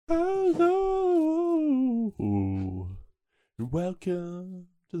Welcome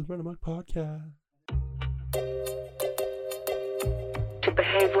to the Run Amok Podcast. To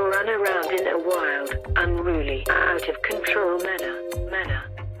behave or run around in a wild, unruly, out of control manner.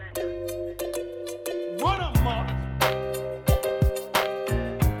 Run Amok!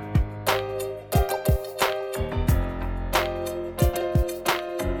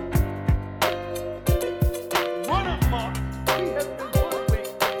 Run Amok! We have been following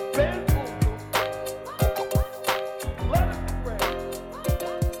bamboozled. Let us pray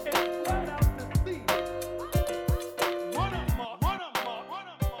and run out to sea. Run Amok! Run Amok! Run Amok! Run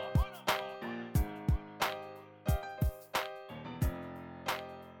Amok!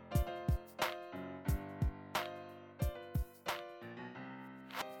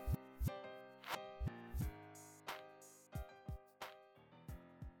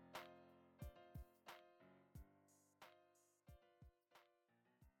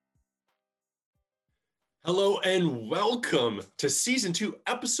 Hello and welcome to Season 2,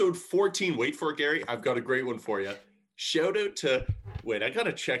 Episode 14. Wait for it, Gary. I've got a great one for you. Shout out to, I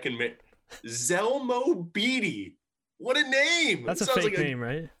gotta check and make, Zelmo Beatty. What a name! That's a Sounds fake like name,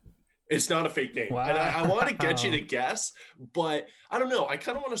 right? It's not a fake name. Wow. And I want to get you to guess, but I don't know. I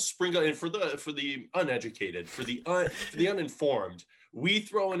kind of want to sprinkle in for the uneducated, for the uninformed. We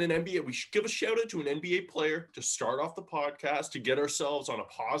throw in an NBA. We should give a shout out to an NBA player to start off the podcast to get ourselves on a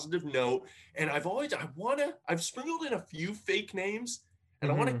positive note. And I've sprinkled in a few fake names,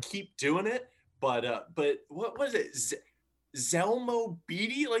 and I want to keep doing it. But what was it? Zelmo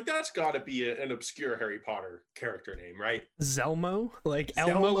Beatty? Like, that's got to be an obscure Harry Potter character name, right? Zelmo? Like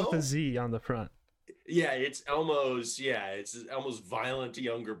Elmo with a Z on the front. Yeah, it's Elmo's violent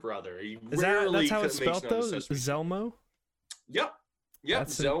younger brother. That's how it's spelled, though? Zelmo? Yep.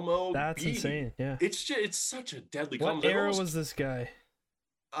 Zelmo That's Beatty. insane, yeah. It's such a deadly What combo. era was this guy?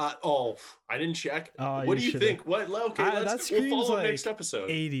 I didn't check. Oh, what do you should've. think? We'll follow like next episode.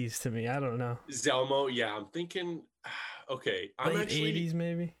 80s to me. I don't know. Zelmo, yeah, I'm thinking, okay. Late 80s,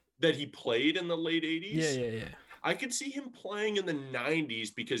 maybe? That he played in the late 80s? Yeah. I could see him playing in the 90s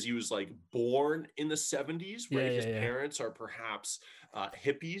because he was like born in the 70s, right? His parents are perhaps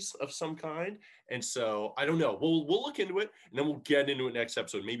hippies of some kind. And so I don't know. We'll look into it and then we'll get into it next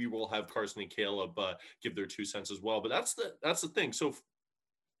episode. Maybe we'll have Carson and Caleb give their 2 cents as well. But that's the thing. So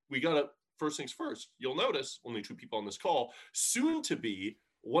we got to, first things first, you'll notice only 2 people on this call, soon to be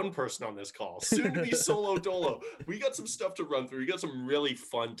 1 person on this call, soon to be solo dolo. We got some stuff to run through. We got some really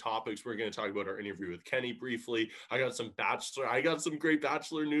fun topics. We're going to talk about our interview with Kenny briefly. I got some great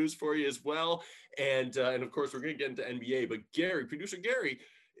Bachelor news for you as well. And of course, we're going to get into NBA. But Gary, producer Gary,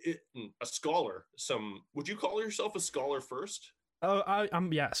 a scholar. Would you call yourself a scholar first? Oh,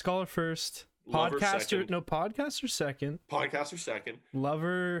 I'm scholar first. Podcaster second. Podcaster second.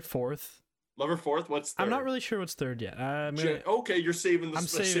 Lover fourth. Lover fourth. What's third? I'm not really sure what's third yet. Okay, you're saving the I'm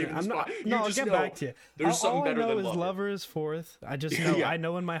saving. I'm not. spot. No, I'll get back to you. There's something better than lover. lover. Lover is fourth. I just know. Yeah. I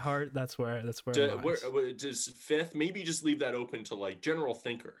know in my heart that's where. Does fifth? Maybe just leave that open to like general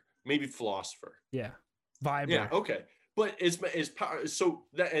thinker. Maybe philosopher. Yeah. Viber. Yeah. Okay. But is so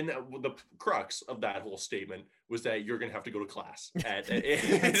that, and the crux of that whole statement was that you're gonna have to go to class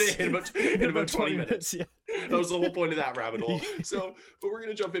in about 20 minutes. Yeah. That was the whole point of that rabbit hole. So, but we're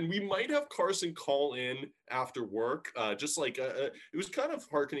gonna jump in. We might have Carson call in after work. Just like it was kind of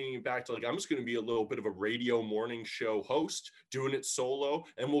harkening back to like I'm just gonna be a little bit of a radio morning show host, doing it solo,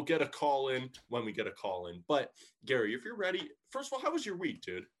 and we'll get a call in when we get a call in. But Gary, if you're ready, first of all, how was your week,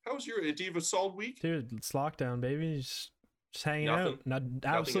 dude? Do you have a solid week? Dude, it's lockdown, baby. Just hanging Nothing. out.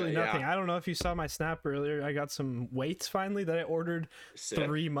 Absolutely nothing. Yeah. I don't know if you saw my snap earlier. I got some weights finally that I ordered Sick.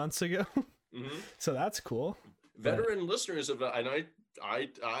 3 months ago. Mm-hmm. So that's cool. Veteran listeners of and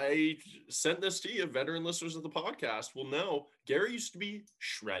I sent this to you. Veteran listeners of the podcast will know Gary used to be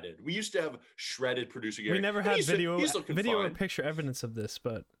shredded. We used to have shredded producer Gary. We never had video or or picture evidence of this,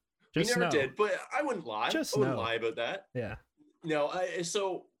 but we just never know. did. But I wouldn't lie. I wouldn't lie about that. Yeah. No.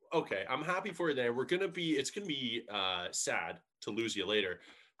 So okay, I'm happy for you there. It's gonna be sad to lose you later,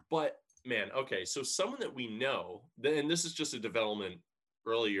 but man, okay. So someone that we know, and this is just a development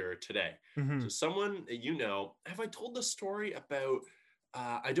earlier today. Mm-hmm. So someone you know, have I told the story about?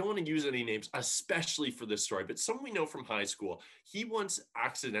 I don't want to use any names, especially for this story, but someone we know from high school. He once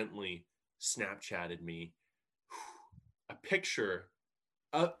accidentally Snapchatted me a picture.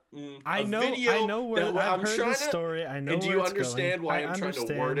 I know where I've heard the story. I know. And do where you it's understand going. why I'm trying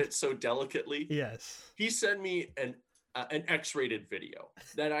to word it so delicately? Yes. He sent me an X-rated video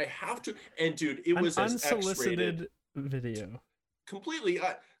that I have to. And dude, it was an as unsolicited X-rated video. completely.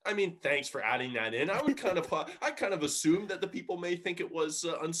 I mean, thanks for adding that in. I kind of assumed that the people may think it was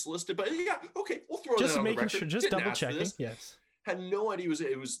unsolicited, but yeah, okay, we'll throw that on the record. Just double checking. Yes. Had no idea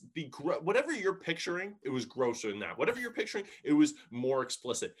it was whatever you're picturing, it was grosser than that. Whatever you're picturing, it was more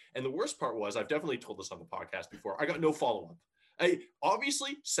explicit. And the worst part was, I've definitely told this on the podcast before, I got no follow-up. I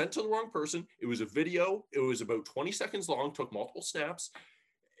obviously sent to the wrong person. It was a video. It was about 20 seconds long, took multiple snaps.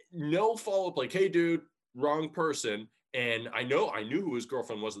 No follow-up, like, hey, dude, wrong person. And I knew who his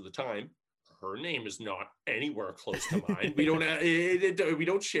girlfriend was at the time. Her name is not anywhere close to mine. We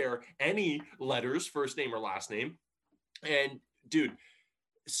don't share any letters, first name or last name. And dude,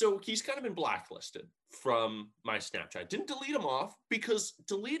 so he's kind of been blacklisted from my Snapchat. Didn't delete him off because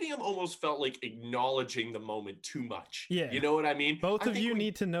deleting him almost felt like acknowledging the moment too much. Yeah. You know what I mean? Both of you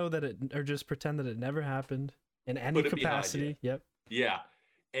need to know that or just pretend that it never happened in any capacity. Yep. Yeah.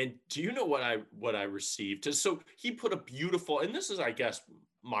 And do you know what I received? So he put a beautiful, and this is, I guess,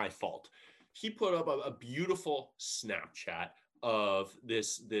 my fault. He put up a beautiful Snapchat of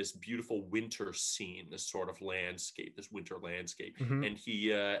this beautiful winter scene, this sort of landscape, this winter landscape. Mm-hmm. And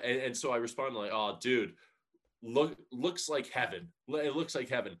he and so I responded like, oh, dude, looks like heaven. It looks like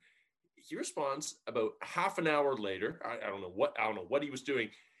heaven. He responds about half an hour later. I don't know what he was doing,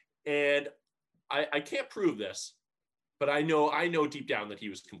 and I can't prove this. But I know deep down that he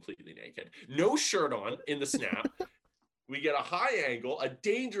was completely naked. No shirt on in the snap. We get a high angle, a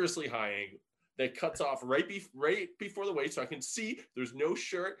dangerously high angle that cuts off right before the waist, so I can see there's no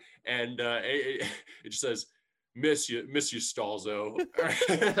shirt. And it just says, miss you, Stalzo.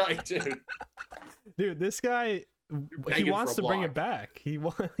 Like, dude, this guy, he wants to bring it back. He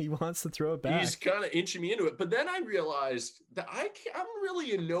wants to throw it back. He's kind of inching me into it. But then I realized that I'm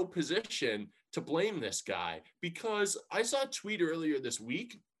really in no position to blame this guy, because I saw a tweet earlier this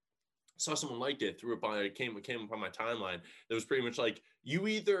week, saw someone liked it, threw it by, it came up on my timeline. That was pretty much like, you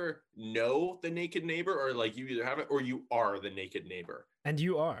either know the naked neighbor, or like you either have it or you are the naked neighbor. And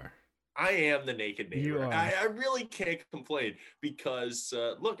you are. I am the naked neighbor. I really can't complain because,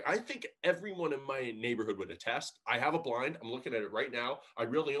 look, I think everyone in my neighborhood would attest. I have a blind. I'm looking at it right now. I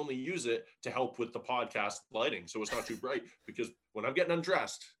really only use it to help with the podcast lighting, so it's not too bright, because when I'm getting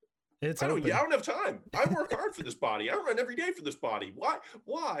undressed, I don't have time. I work hard for this body. I run every day for this body.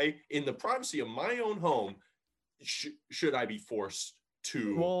 Why in the privacy of my own home should I be forced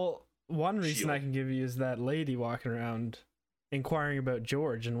to? Well, one reason I can give you is that lady walking around inquiring about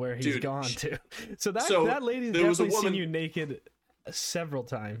George and where he's gone to. So that lady's definitely seen you naked several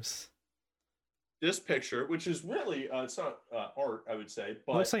times. This picture, which is really, it's not art, I would say,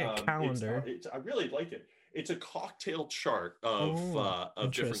 but looks like a calendar. I really like it. It's a cocktail chart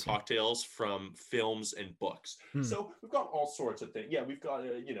of different cocktails from films and books. So we've got all sorts of things. Yeah, we've got,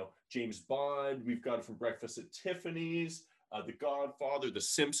 James Bond. We've got it from Breakfast at Tiffany's, The Godfather, The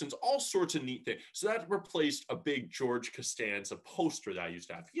Simpsons, all sorts of neat things. So that replaced a big George Costanza poster that I used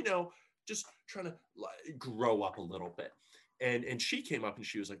to have, just trying to grow up a little bit. And she came up and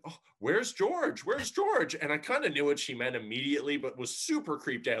she was like, oh, where's George? Where's George? And I kind of knew what she meant immediately, but was super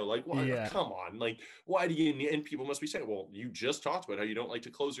creeped out. Like, well, come on. Like, why do you need? And people must be saying, well, you just talked about how you don't like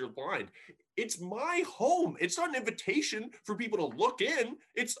to close your blind. It's my home. It's not an invitation for people to look in.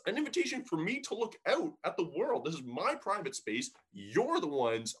 It's an invitation for me to look out at the world. This is my private space. You're the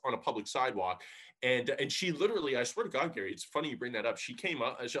ones on a public sidewalk. And she literally, I swear to God, Gary, it's funny you bring that up. She came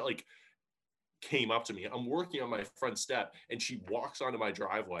up, came up to me. I'm working on my front step, and she walks onto my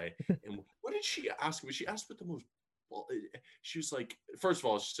driveway. And what did she ask me? She asked what the most. Well, she was like, first of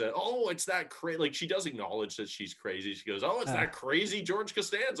all, she said, "Oh, it's that crazy." Like, she does acknowledge that she's crazy. She goes, "Oh, it's that crazy George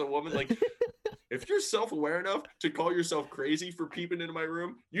Costanza woman." Like, if you're self-aware enough to call yourself crazy for peeping into my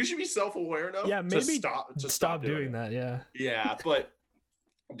room, you should be self-aware enough. Yeah, maybe stop doing that. Yeah. Yeah, but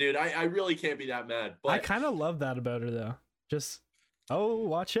dude, I really can't be that mad. But I kind of love that about her, though. Just. Oh,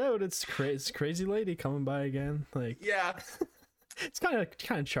 watch out! It's crazy lady coming by again. Like, yeah, it's kind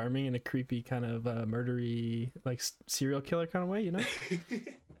of charming in a creepy kind of murdery, like serial killer kind of way,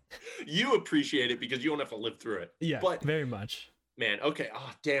 You appreciate it because you don't have to live through it. Yeah, but very much. Man, okay.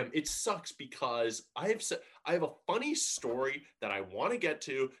 Oh, damn. It sucks because I have a funny story that I want to get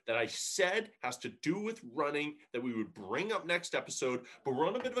to that I said has to do with running that we would bring up next episode, but we're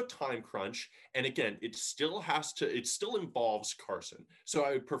on a bit of a time crunch. And again, it still involves Carson. So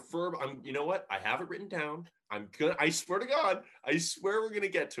I would prefer, you know what? I have it written down. I swear to God, we're going to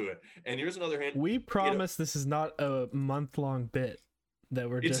get to it. And here's another hint. We promise this is not a month-long bit that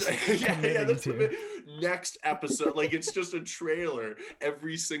we're just committing to. Next episode, like, it's just a trailer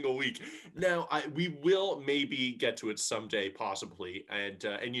every single week. Now, we will maybe get to it someday, possibly,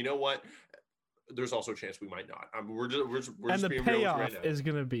 and you know what? there's also a chance we might not. We're just and the being real payoff right now. is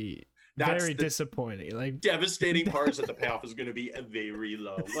going to be very disappointing. Like devastating parts that the payoff is going to be very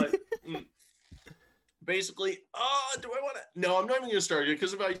low. But basically, do I want to? No, I'm not even going to start it,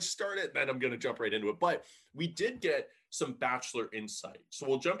 because if I start it, then I'm going to jump right into it. But we did get some Bachelor insight, so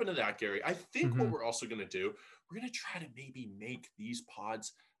we'll jump into that, Gary. I think what we're also going to do, we're going to try to maybe make these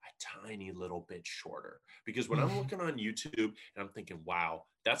pods a tiny little bit shorter, because when I'm looking on YouTube and I'm thinking, wow,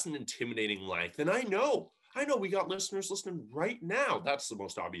 that's an intimidating length, and I know we got listeners listening right now. That's the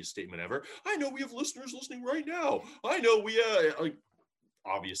most obvious statement ever. I know we have listeners listening right now. I know we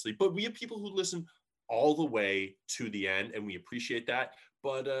obviously, but we have people who listen all the way to the end, and we appreciate that.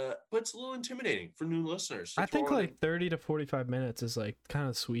 But it's a little intimidating for new listeners. I think like 30 to 45 minutes is like kind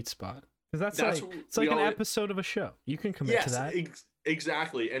of sweet spot, because that's like it's like an episode of a show. You can commit to that.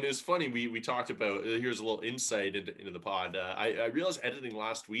 Exactly. And it's funny, we talked about, here's a little insight into the pod. I realized editing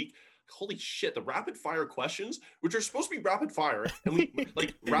last week, holy shit, the rapid fire questions, which are supposed to be rapid fire, and we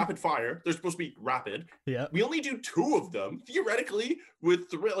like rapid fire, they're supposed to be rapid. Yeah. We only do 2 of them theoretically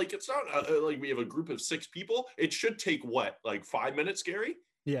with 3. Like, it's not like we have a group of 6 people. It should take what, like 5 minutes, Gary?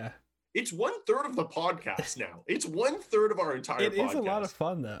 Yeah. It's 1/3 of the podcast now. It's 1/3 of our entire podcast. It is a lot of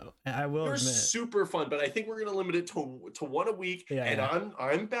fun, though. I will admit. Super fun, but I think we're going to limit it to 1 a week. Yeah, and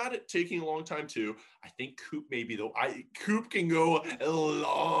I'm bad at taking a long time too. I think Coop maybe though. Coop can go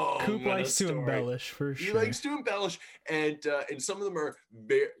long. Coop likes to embellish for sure. He likes to embellish, and some of them are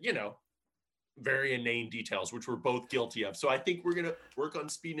very, very inane details, which we're both guilty of. So I think we're gonna work on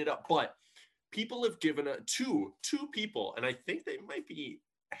speeding it up. But people have given two people, and I think they might be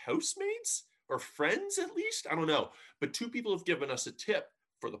housemates or friends at least, I don't know, but 2 people have given us a tip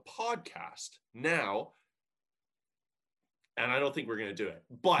for the podcast now, and I don't think we're going to do it,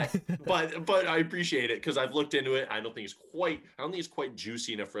 but I appreciate it, because I've looked into it. I don't think it's quite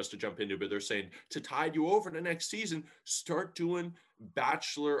juicy enough for us to jump into, but they're saying to tide you over to next season, start doing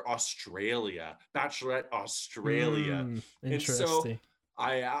Bachelorette Australia. And so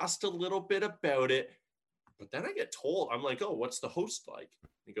I asked a little bit about it, but then I get told, I'm like, oh, what's the host like?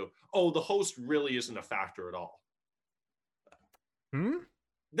 You go, oh, the host really isn't a factor at all.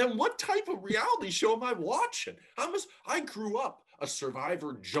 Then what type of reality show am I watching? I grew up a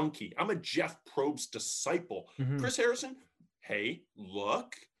Survivor junkie. I'm a Jeff Probst disciple. Chris Harrison, hey,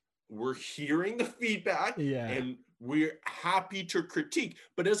 look, we're hearing the feedback, and we're happy to critique.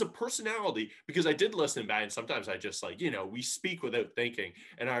 But as a personality, because I did listen back, and sometimes I just like, we speak without thinking.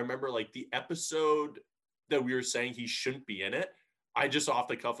 And I remember like the episode that we were saying he shouldn't be in it, I just off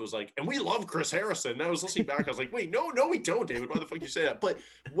the cuff was like, and we love Chris Harrison. And I was listening back, I was like, wait, no, we don't, David. Why the fuck you say that? But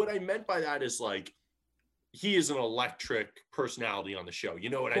what I meant by that is like, he is an electric personality on the show. You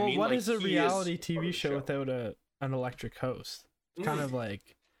know what I mean? What like, is a reality TV show without an electric host? Kind of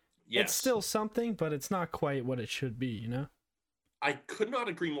like, it's still something, but it's not quite what it should be, I could not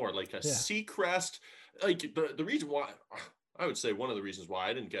agree more. Like a Seacrest, like the reason why, I would say one of the reasons why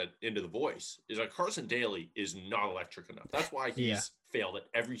I didn't get into The Voice is that Carson Daly is not electric enough. That's why he's failed at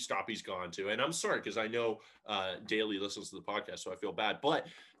every stop he's gone to. And I'm sorry, because I know Daly listens to the podcast, so I feel bad. But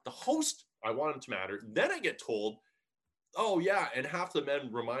the host, I want him to matter. Then I get told, oh, yeah, and half the men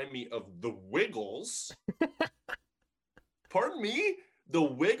remind me of the Wiggles. Pardon me? The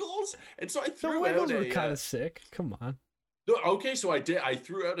Wiggles? And so I threw the Wiggles were kind of sick. Come on. Okay, so I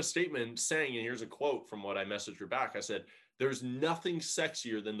threw out a statement saying, and here's a quote from what I messaged her back. I said, there's nothing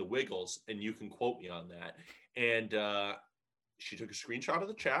sexier than the Wiggles, and you can quote me on that. And she took a screenshot of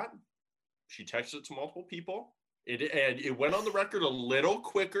the chat. She texted it to multiple people. It went on the record a little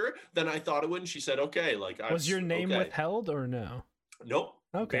quicker than I thought it would. And she said, okay. Was your name withheld or no? Nope.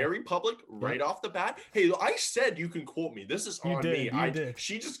 Okay. Very public right off the bat. Hey, I said you can quote me. This is on me. You did.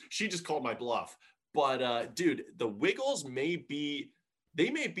 She just called my bluff. But dude, the Wiggles may be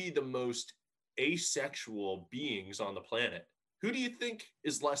the most asexual beings on the planet. Who do you think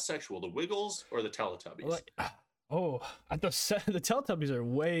is less sexual, the Wiggles or the Teletubbies? The Teletubbies are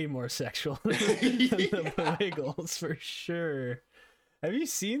way more sexual than the Wiggles for sure. Have you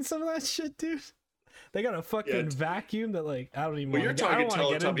seen some of that shit, dude? They got a fucking vacuum that I don't even. Well, you're talking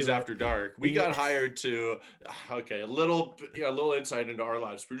Teletubbies After Dark. We got hired to. Okay, a little insight into our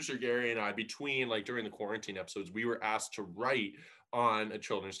lives. Producer Gary and I, between during the quarantine episodes, we were asked to write on a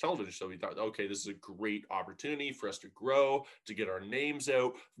children's television show. We thought, okay, this is a great opportunity for us to grow, to get our names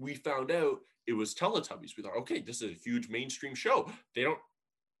out. We found out it was Teletubbies. We thought, okay, this is a huge mainstream show.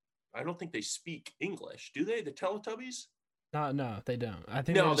 I don't think they speak English, do they? The Teletubbies? No, they don't. I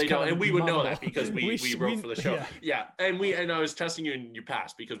think no, they don't, and we would know that mumble. because we wrote for the show. Yeah. And I was testing you and you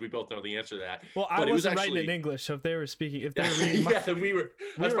passed because we both know the answer to that. Well, I wasn't writing in English, so if they were speaking, if they were reading, then we were.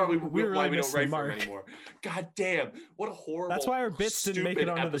 That's probably why really we don't write for mark. them anymore. God damn, what a horrible. That's why our bits didn't make it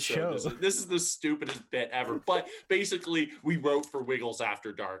onto the show. This is the stupidest bit ever. But basically, we wrote for Wiggles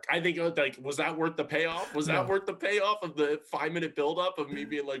After Dark. I think like, was that worth the payoff? Was that worth the payoff of the 5-minute buildup of me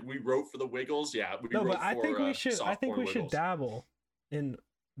being like, we wrote for the Wiggles? Yeah, we wrote but for I think we should. I think we Wiggles. should dabble in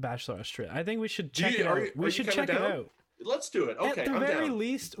Bachelor Australia. I think we should check it out. We should check it out. Let's do it. Okay, At the I'm very down.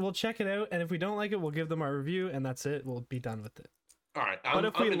 least, we'll check it out, and if we don't like it, we'll give them our review, and that's it. We'll be done with it. All right, but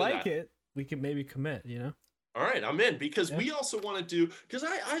if we like it, we can maybe commit. All right, I'm in because we also want to do, because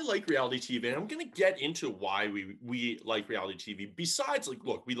I like reality TV, and I'm going to get into why we like reality TV. Besides, like,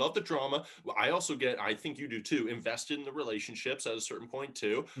 look, we love the drama. I also get, I think you do too, invested in the relationships at a certain point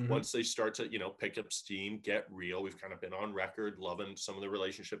too. Mm-hmm. Once they start to, pick up steam, get real. We've kind of been on record loving some of the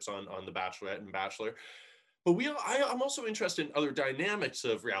relationships on The Bachelorette and Bachelor. But I'm also interested in other dynamics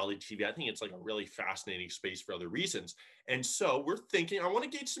of reality TV. I think it's like a really fascinating space for other reasons. And so we're thinking, I want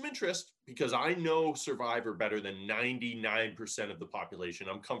to gauge some interest because I know Survivor better than 99% of the population.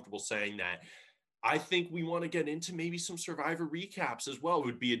 I'm comfortable saying that. I think we want to get into maybe some Survivor recaps as well. It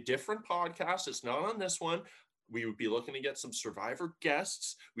would be a different podcast. It's not on this one. We would be looking to get some Survivor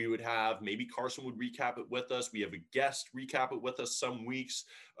guests. We would have, maybe Carson would recap it with us. We have a guest recap it with us some weeks.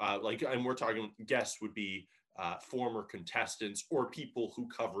 And we're talking guests would be former contestants or people who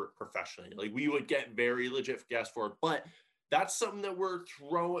cover it professionally. Like, we would get very legit guests for it, but that's something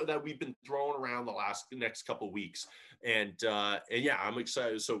that we've been throwing around the next couple of weeks. And yeah, I'm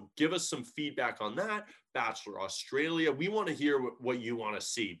excited. So give us some feedback on that. Bachelor Australia. We want to hear what you want to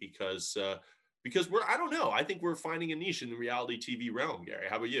see because I don't know. I think we're finding a niche in the reality TV realm, Gary.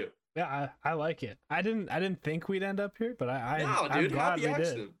 How about you? Yeah, I like it. I didn't think we'd end up here, but I'm glad happy we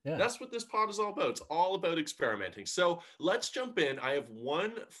accident. did. Yeah. That's what this pod is all about. It's all about experimenting. So let's jump in. I have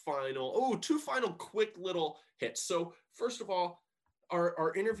two final quick little hits. So first of all,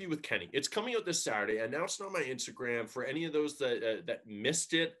 our interview with Kenny. It's coming out this Saturday. I announced it on my Instagram. For any of those that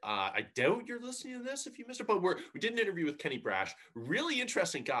missed it, I doubt you're listening to this if you missed it, but we did an interview with Kenny Brash. Really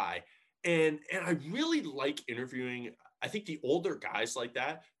interesting guy. And I really like interviewing, I think, the older guys like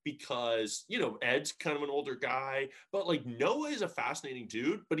that because, Ed's kind of an older guy, but like Noah is a fascinating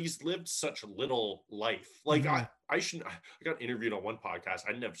dude, but he's lived such little life. Like I got interviewed on one podcast.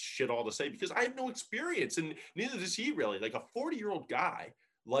 I didn't have shit all to say because I have no experience, and neither does he really. Like a 40-year-old guy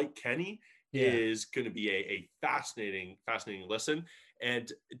like Kenny is going to be a fascinating listen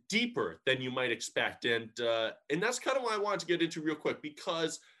and deeper than you might expect. And that's kind of why I wanted to get into real quick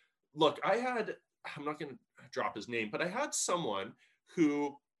because, look, I'm not going to drop his name, but I had someone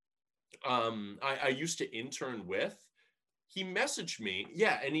who I used to intern with. He messaged me.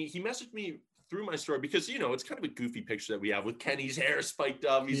 Yeah. And he messaged me through my story because, it's kind of a goofy picture that we have with Kenny's hair spiked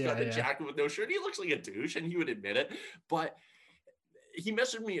up. He's got the jacket with no shirt. He looks like a douche and he would admit it. But he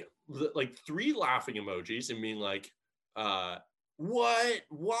messaged me like 3 laughing emojis and being like, what?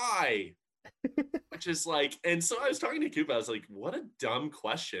 Why? Which is like, and so I was talking to Cuba. I was like, what a dumb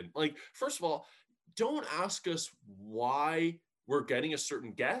question. Like, first of all, don't ask us why we're getting a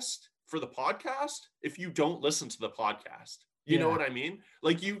certain guest for the podcast if you don't listen to the podcast. You know what I mean?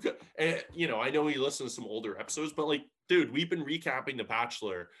 Like, I know you listen to some older episodes, but like, dude, we've been recapping The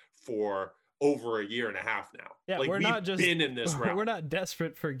Bachelor for over a year and a half now. Yeah, like, we're not just been in this route. We're not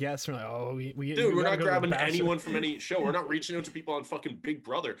desperate for guests. We're like, we're not grabbing anyone from any show. We're not reaching out to people on fucking Big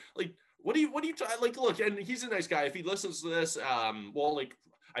Brother. Like, what do you like? Look, and he's a nice guy. If he listens to this,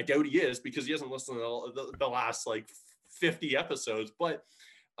 I doubt he is because he hasn't listened to the last like 50 episodes. But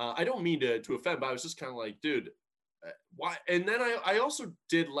I don't mean to offend, but I was just kind of like, dude, why? And then I also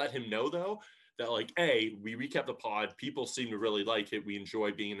did let him know though that like, we recap the pod. People seem to really like it. We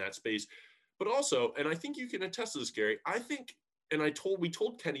enjoy being in that space. But also, and I think you can attest to this, Gary, I think, and we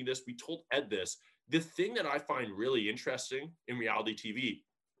told Kenny this, we told Ed this, the thing that I find really interesting in reality TV,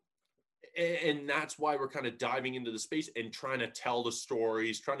 and that's why we're kind of diving into the space and trying to tell the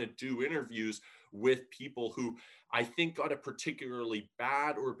stories, trying to do interviews with people who I think got a particularly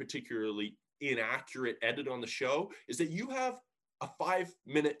bad or particularly inaccurate edit on the show, is that you have a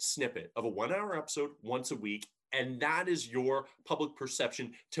 5-minute snippet of a 1-hour episode once a week, and that is your public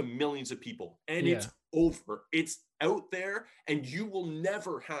perception to millions of people. And it's over. It's out there, and you will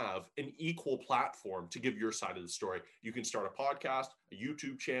never have an equal platform to give your side of the story. You can start a podcast, a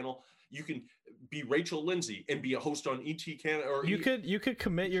YouTube channel. You can be Rachel Lindsay and be a host on ET Canada. Or you could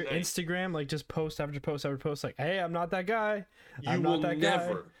commit your Instagram, like just post after post after post, like, hey, I'm not that guy. I'm not that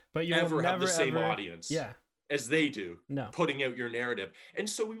guy. But you will never have the same audience. Yeah. as they do, No. putting out your narrative. And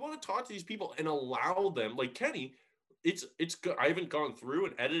so we want to talk to these people and allow them, like Kenny, it's good. I haven't gone through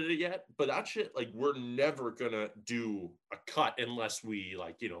and edited it yet, but that shit, like, we're never gonna do a cut unless we,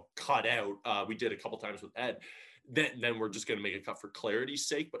 like, cut out. We did a couple times with Ed. Then we're just gonna make a cut for clarity's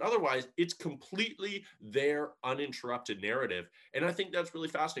sake. But otherwise, it's completely their uninterrupted narrative. And I think that's really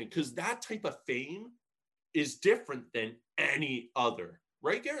fascinating because that type of fame is different than any other,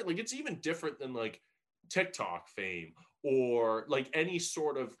 right, Garrett? Like, it's even different than like TikTok fame or like any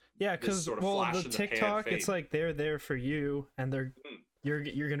sort of because the TikTok, it's like they're there for you, and you're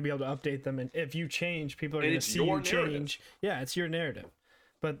gonna be able to update them, and if you change, people are gonna see you change. Yeah, it's your narrative.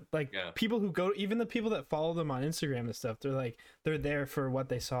 But like people who go, even the people that follow them on Instagram and stuff, they're there for what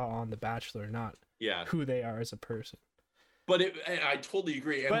they saw on The Bachelor, not who they are as a person. But I totally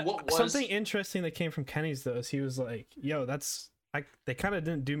agree. And what was something interesting that came from Kenny's though is he was like, "Yo, they kind of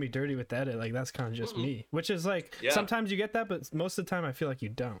didn't do me dirty with the edit. Like, that's kind of just me," which is like sometimes you get that, but most of the time I feel like you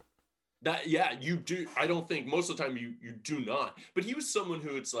don't. That you do. I don't think most of the time you do not. But he was someone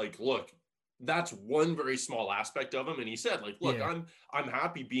who it's like, look, that's one very small aspect of him, and he said, like, look, I'm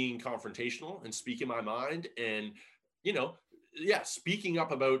happy being confrontational and speaking my mind, and speaking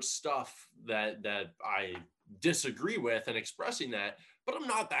up about stuff that I disagree with and expressing that. But I'm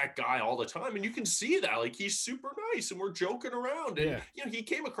not that guy all the time. And you can see that, like, he's super nice and we're joking around. And, he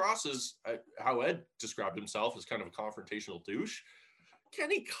came across as how Ed described himself as kind of a confrontational douche.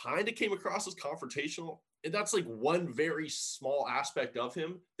 Kenny kind of came across as confrontational. And that's like one very small aspect of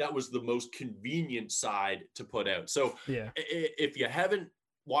him that was the most convenient side to put out. So if you haven't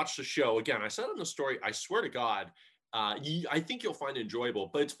watched the show, again, I said in the story, I swear to God, I think you'll find it enjoyable.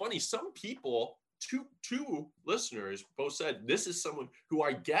 But it's funny, some people, two listeners both said this is someone who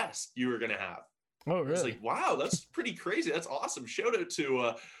I guessed you were going to have. Oh, really? It's like, wow, that's pretty crazy. That's awesome. Shout out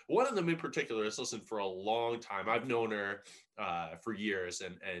to one of them in particular has listened for a long time. I've known her for years,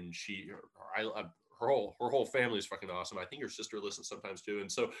 and her whole family is fucking awesome. I think her sister listens sometimes too.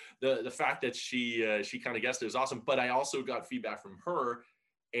 And so the fact that she kind of guessed it was awesome. But I also got feedback from her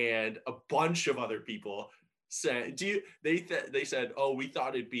and a bunch of other people said, they said, oh, we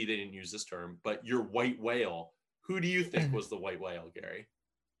thought it'd be, they didn't use this term, but your white whale. Who do you think was the white whale, Gary?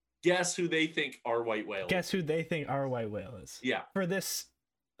 Guess who they think our white whale is. Guess who they think our white whale is. Yeah. For this,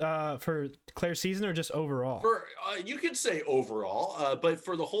 for Claire's season or just overall? For you could say overall, but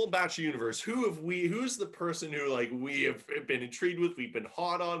for the whole Bachelor universe, who's the person who, like, we have been intrigued with, we've been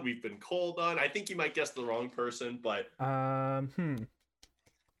hot on, we've been cold on? I think you might guess the wrong person, but MJ?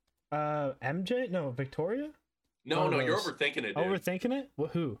 No, Victoria? No, you're overthinking it, dude. Overthinking it?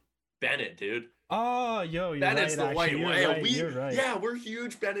 Who? Bennett, dude. Oh, yo, you're Bennett's right, the white whale. You're right. Yeah, we're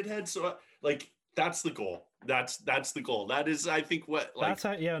huge Bennett heads. So, like, that's the goal. That's the goal. That is, I think, what, like,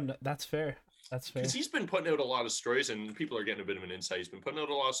 that's fair. That's fair. Because he's been putting out a lot of stories, and people are getting a bit of an insight. He's been putting out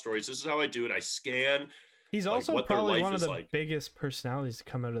a lot of stories. This is how I do it. I scan. He's also probably one of the biggest personalities to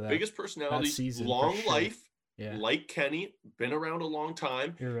come out of that. Biggest personality, season, long sure. life. Yeah. Like Kenny, been around a long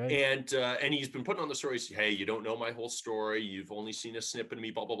time. You're right. And he's been putting on the stories, hey, you don't know my whole story. You've only seen a snippet of me,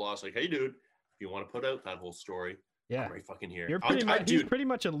 blah, blah, blah. It's like, hey, dude, if you want to put out that whole story, I'm right fucking here. He's pretty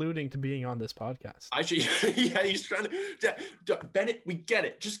much alluding to being on this podcast. He's trying to, Bennett, we get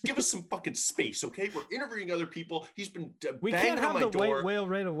it. Just give us some fucking space, okay? We're interviewing other people. He's been we banging can't have on my the door. White whale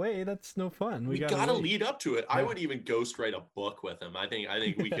right away. That's no fun. We gotta lead up to it. Yeah. I would even ghostwrite a book with him. I think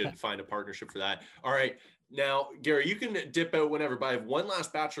we could find a partnership for that. All right. Now, Gary, you can dip out whenever, but I have one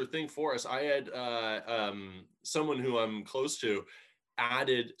last Bachelor thing for us. I had someone who I'm close to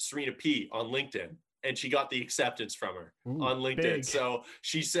added Serena P on LinkedIn, and she got the acceptance from her on LinkedIn. Big. So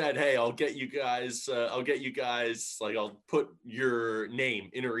she said, hey, I'll get you guys, like, I'll put your name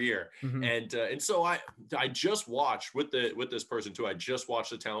in her ear. Mm-hmm. And so I just watched with this person too. I just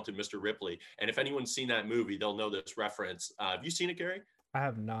watched The Talented Mr. Ripley. And if anyone's seen that movie, they'll know this reference. Have you seen it, Gary? I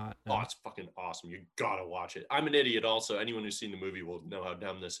have not. No. Oh, it's fucking awesome. You gotta watch it. I'm an idiot also. Anyone who's seen the movie will know how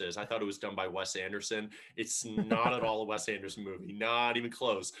dumb this is. I thought it was done by Wes Anderson. It's not at all a Wes Anderson movie. Not even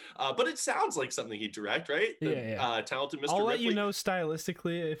close. But it sounds like something he'd direct, right? Yeah. Talented Mr. I'll Ripley. let you know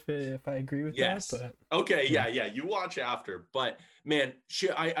stylistically if I agree with that. But... Okay, yeah. You watch after. But, man,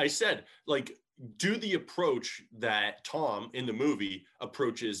 I said, like, do the approach that Tom in the movie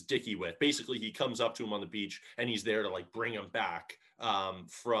approaches Dickie with. Basically, he comes up to him on the beach, and he's there to, like, bring him back.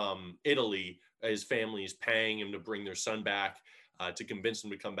 From Italy. His family is paying him to bring their son back, to convince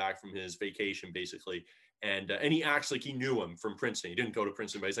him to come back from his vacation, basically. And he acts like he knew him from Princeton. He didn't go to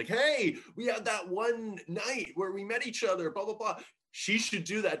Princeton, but he's like, hey, we had that one night where we met each other, blah, blah, blah. She should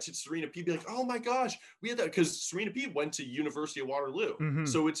do that to Serena P. Be like, oh my gosh, we had that, because Serena P went to University of Waterloo. Mm-hmm.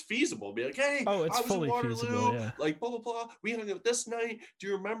 So it's feasible. Be like, hey, oh, it's I was fully in Waterloo, feasible, yeah. like blah, blah, blah. We hung out this night. Do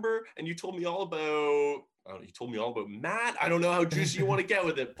you remember? And you told me all about, you told me all about Matt. I don't know how juicy you want to get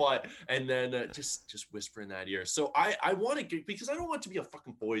with it, but, and then just whisper in that ear. So I want to get, because I don't want it to be a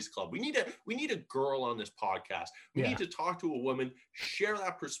fucking boys club. We need a girl on this podcast. We need to talk to a woman, share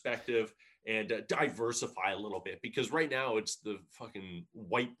that perspective, and diversify a little bit, because right now it's the fucking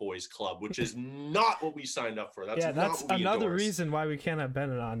white boys club, which is not what we signed up for. That's that's another reason why we can't have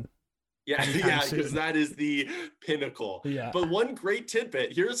Bennett on. Yeah, because that is the pinnacle. Yeah. But one great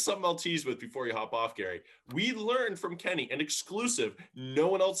tidbit, here's something I'll tease with before you hop off, Gary. We learned from Kenny, an exclusive, no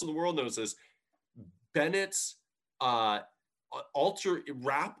one else in the world knows this, Bennett's alter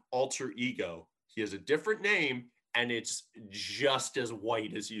ego. He has a different name, and it's just as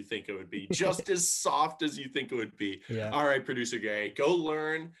white as you think it would be, just as soft as you think it would be. Yeah. All right, producer Gary, go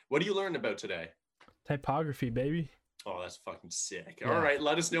learn. What are you learning about today? Typography, baby. Oh, that's fucking sick. Yeah. All right,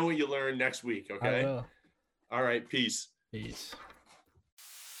 let us know what you learn next week, okay? I will. All right, peace. Peace.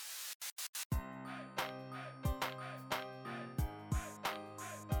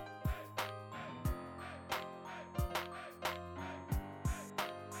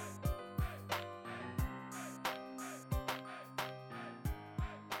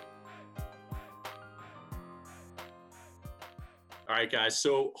 All right, guys.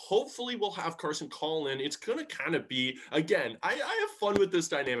 So hopefully we'll have Carson call in. It's going to kind of be, again, I have fun with this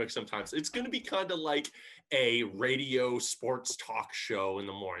dynamic sometimes. It's going to be kind of like a radio sports talk show in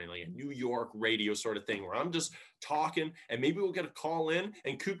the morning, like a New York radio sort of thing, where I'm just talking, and maybe we'll get a call in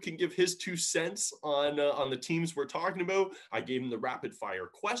and Coop can give his 2 cents on the teams we're talking about. I gave him the rapid fire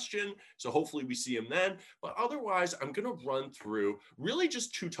question, so hopefully we see him then. But otherwise, I'm going to run through really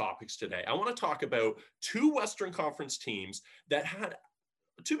just 2 topics today. I want to talk about 2 Western Conference teams that had,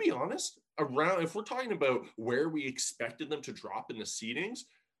 to be honest, around, if we're talking about where we expected them to drop in the seedings,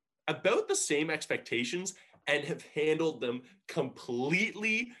 about the same expectations, and have handled them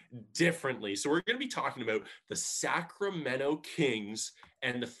completely differently. So we're going to be talking about the Sacramento Kings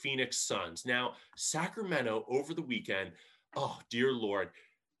and the Phoenix Suns. Now, Sacramento over the weekend, oh dear Lord,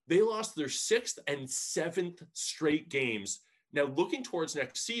 they lost their 6th and 7th straight games. Now, looking towards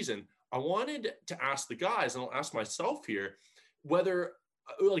next season, I wanted to ask the guys, and I'll ask myself here, whether,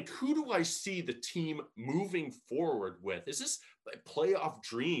 like, who do I see the team moving forward with? Is this playoff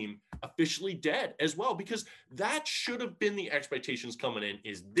dream officially dead as well? Because that should have been the expectations coming in,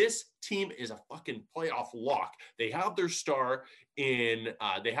 is this team is a fucking playoff lock. They have their star in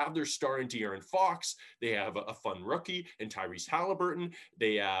De'Aaron Fox. They have a fun rookie in Tyrese Halliburton.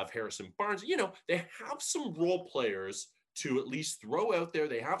 They have Harrison Barnes. You know, they have some role players to at least throw out there.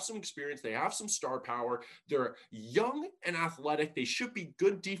 They have some experience. They have some star power. They're young and athletic. They should be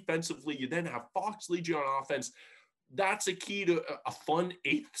good defensively. You then have Fox lead you on offense. That's a key to a fun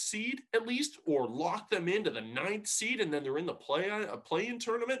 8th seed at least, or lock them into the 9th seed, and then they're in the play-in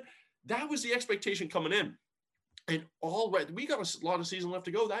tournament. That was the expectation coming in. And already, we got a lot of season left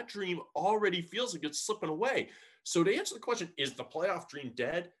to go. That dream already feels like it's slipping away. So to answer the question, is the playoff dream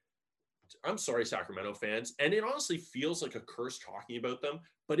dead? I'm sorry, Sacramento fans. And it honestly feels like a curse talking about them,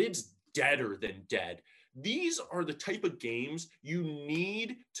 but it's deader than dead. These are the type of games you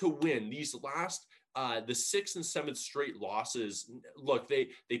need to win. These last, the 6th and 7th straight losses. Look, they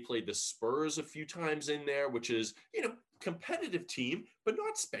played the Spurs a few times in there, which is, you know, competitive team, but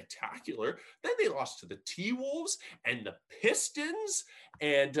not spectacular. Then they lost to the T-Wolves and the Pistons.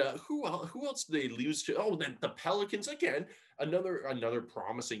 And who else did they lose to? Oh, then the Pelicans again. Another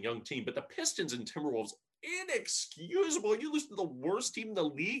promising young team, but the Pistons and Timberwolves, inexcusable. You lose to the worst team in the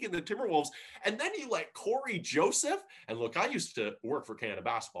league in the Timberwolves, and then you let Corey Joseph, and look, I used to work for Canada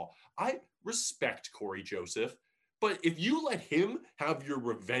Basketball. I respect Corey Joseph, but if you let him have your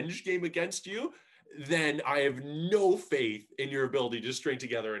revenge game against you, then I have no faith in your ability to string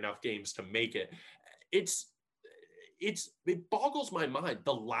together enough games to make it. It boggles my mind,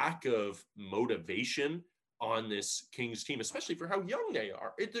 the lack of motivation on this Kings team, especially for how young they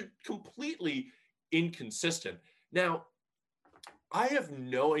are. They're completely inconsistent. Now,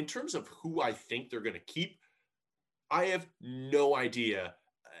 in terms of who I think they're going to keep, I have no idea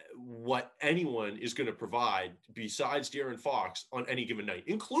what anyone is going to provide besides De'Aaron Fox on any given night,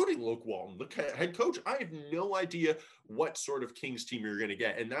 including Luke Walton, the head coach. I have no idea what sort of Kings team you're going to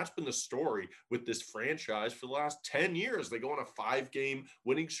get. And that's been the story with this franchise for the last 10 years. They go on a 5-game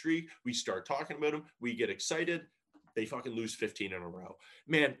winning streak. We start talking about them. We get excited. They fucking lose 15 in a row.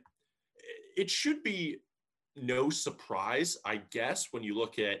 Man, it should be no surprise, I guess, when you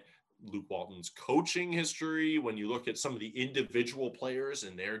look at Luke Walton's coaching history, when you look at some of the individual players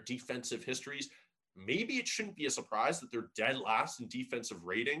and their defensive histories, maybe it shouldn't be a surprise that they're dead last in defensive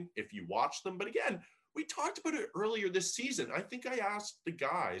rating if you watch them. But again, we talked about it earlier this season. I think I asked the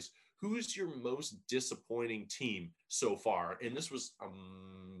guys, who's your most disappointing team so far? And this was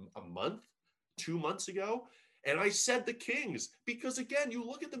a month, 2 months ago. And I said the Kings, because again, you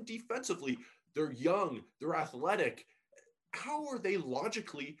look at them defensively, they're young, they're athletic. How are they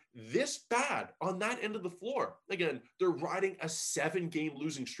logically this bad on that end of the floor? Again, they're riding a 7-game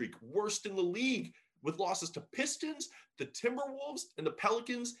losing streak, worst in the league, with losses to Pistons, the Timberwolves, and the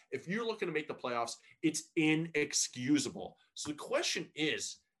Pelicans. If you're looking to make the playoffs, it's inexcusable. So the question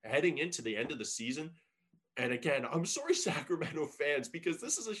is, heading into the end of the season, and again, I'm sorry, Sacramento fans, because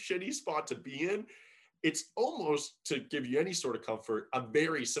this is a shitty spot to be in. It's almost, to give you any sort of comfort, a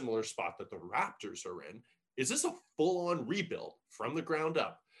very similar spot that the Raptors are in. Is this a full-on rebuild from the ground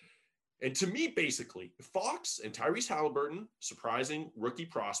up? And to me, basically, Fox and Tyrese Halliburton, surprising rookie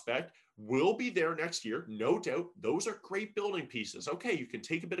prospect, will be there next year. No doubt. Those are great building pieces. Okay, you can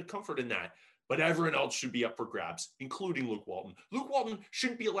take a bit of comfort in that. But everyone else should be up for grabs, including Luke Walton. Luke Walton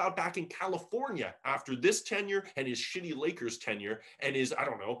shouldn't be allowed back in California after this tenure and his shitty Lakers tenure and his, I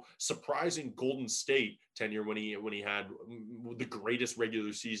don't know, surprising Golden State tenure when he had the greatest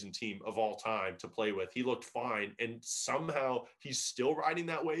regular season team of all time to play with. He looked fine, and somehow he's still riding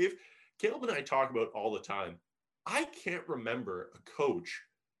that wave. Caleb and I talk about all the time. I can't remember a coach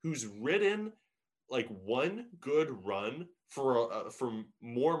who's ridden like one good run for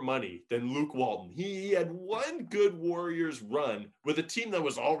more money than Luke Walton. He had one good Warriors run with a team that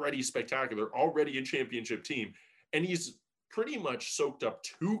was already spectacular, already a championship team, and he's pretty much soaked up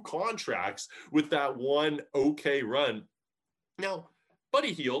 2 contracts with that one okay run. Now,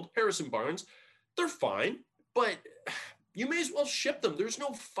 Buddy Hield, Harrison Barnes, they're fine, but you may as well ship them. There's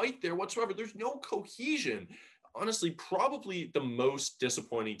no fight there whatsoever. There's no cohesion. Honestly, probably the most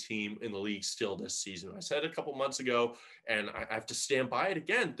disappointing team in the league still this season. I said a couple months ago, and I have to stand by it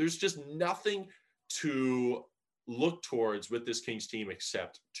again. There's just nothing to look towards with this Kings team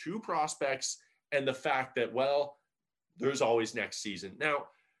except 2 prospects and the fact that, well, there's always next season. Now,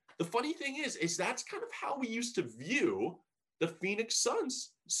 the funny thing is that's kind of how we used to view the Phoenix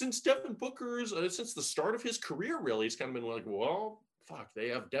Suns since Devin Booker's, since the start of his career, really. It's kind of been like, well, fuck, they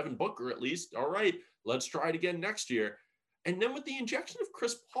have Devin Booker at least. All right, let's try it again next year. And then with the injection of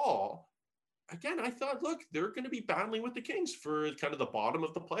Chris Paul, again, I thought, look, they're going to be battling with the Kings for kind of the bottom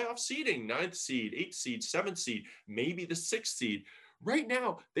of the playoff seeding, 9th seed, 8th seed, 7th seed, maybe the 6th seed. Right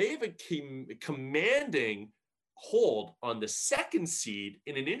now, they have a commanding hold on the 2nd seed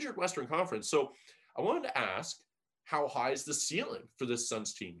in an injured Western Conference. So I wanted to ask, how high is the ceiling for this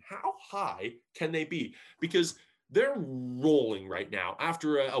Suns team? How high can they be? Because they're rolling right now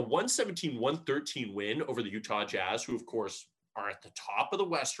after a 117-113 win over the Utah Jazz, who, of course, are at the top of the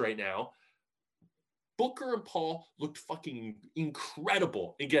West right now. Booker and Paul looked fucking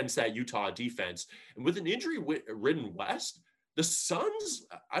incredible against that Utah defense. And with an injury-ridden West, the Suns,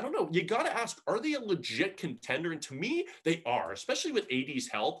 I don't know, you got to ask, are they a legit contender? And to me, they are, especially with AD's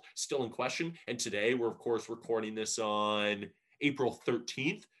health still in question. And today, we're, of course, recording this on April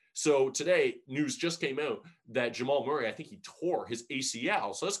 13th. So today, news just came out that Jamal Murray, I think he tore his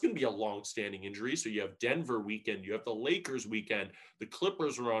ACL. So that's going to be a long-standing injury. So you have Denver weekend, you have the Lakers weekend, the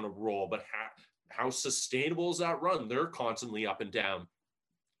Clippers are on a roll, but how sustainable is that run? They're constantly up and down.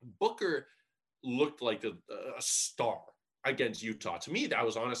 Booker looked like a star against Utah. To me, that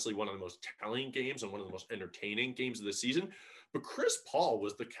was honestly one of the most telling games and one of the most entertaining games of the season. But Chris Paul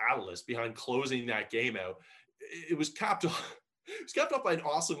was the catalyst behind closing that game out. It was capped off. It was capped off by an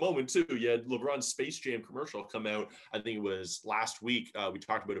awesome moment, too. You had LeBron's Space Jam commercial come out, I think it was last week. We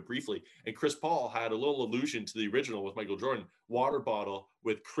talked about it briefly. And Chris Paul had a little allusion to the original with Michael Jordan, water bottle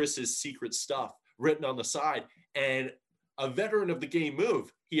with Chris's secret stuff written on the side. And a veteran of the game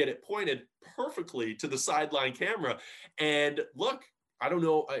move, he had it pointed perfectly to the sideline camera. And look, I don't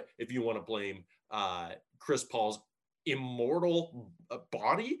know if you want to blame Chris Paul's immortal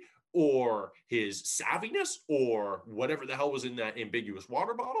body or his savviness or whatever the hell was in that ambiguous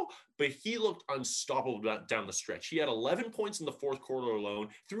water bottle, but he looked unstoppable down the stretch. He had 11 points in the 4th quarter alone,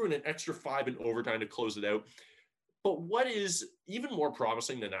 threw in an extra 5 in overtime to close it out. But what is even more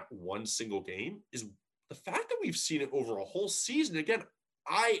promising than that one single game is the fact that we've seen it over a whole season. Again,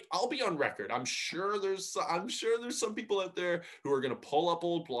 I'll be on record. I'm sure there's some people out there who are going to pull up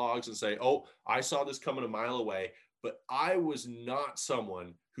old blogs and say, oh, I saw this coming a mile away. But I was not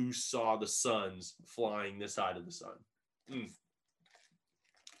someone who saw the Suns flying this side of the sun.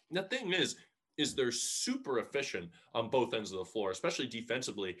 The thing is they're super efficient on both ends of the floor, especially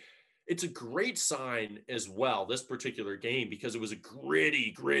defensively. it's a great sign as well, this particular game, because it was a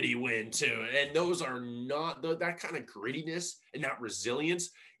gritty win too. And those are not that kind of grittiness and that resilience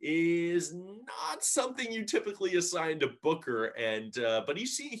is not something you typically assign to Booker. And but he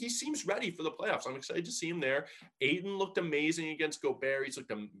seems ready for the playoffs. I'm excited to see him there. Ayton looked amazing against Gobert. He's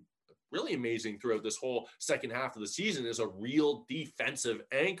looked really amazing throughout this whole second half of the season as a real defensive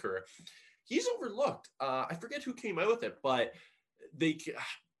anchor. He's overlooked. I forget who came out with it, but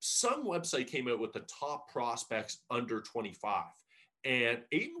some website came out with the top prospects under 25, and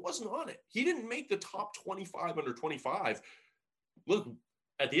Ayton wasn't on it. He didn't make the top 25 under 25. Look,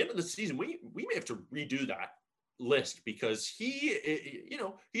 at the end of the season, we may have to redo that list because he's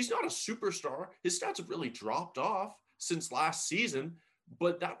not a superstar. His stats have really dropped off since last season.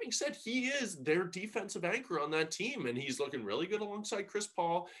 But that being said, he is their defensive anchor on that team, and he's looking really good alongside Chris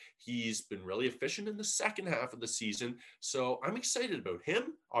Paul. He's been really efficient in the second half of the season. So I'm excited about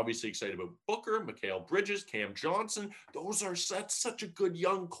him. Obviously excited about Booker, Mikal Bridges, Cam Johnson. That's such a good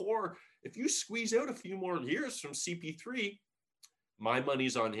young core. If you squeeze out a few more years from CP3, my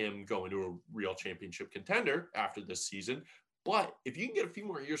money's on him going to a real championship contender after this season. But if you can get a few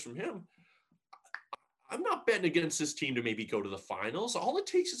more years from him, I'm not betting against this team to maybe go to the finals. All it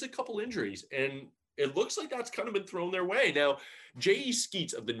takes is a couple injuries, and it looks like that's kind of been thrown their way. Now, J.E.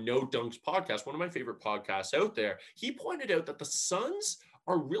 Skeets of the No Dunks podcast, one of my favorite podcasts out there, he pointed out that the Suns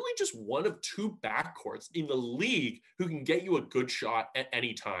are really just one of two backcourts in the league who can get you a good shot at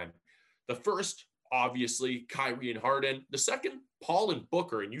any time. The first, obviously, Kyrie and Harden. The second, Paul and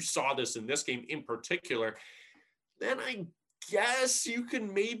Booker, and you saw this in this game in particular. Then I guess you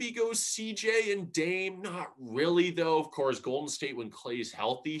can maybe go CJ and Dame. Not really, though. Of course, Golden State when Clay's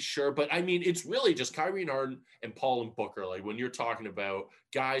healthy, sure. But I mean, it's really just Kyrie and Harden and Paul and Booker. Like when you're talking about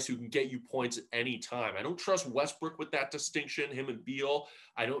guys who can get you points at any time. I don't trust Westbrook with that distinction, him and Beal.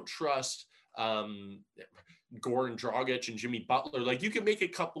 I don't trust Goran Dragic and Jimmy Butler. Like you can make a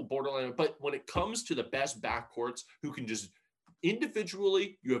couple borderline, but when it comes to the best backcourts who can just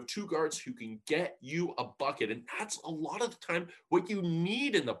individually, you have two guards who can get you a bucket. And that's a lot of the time what you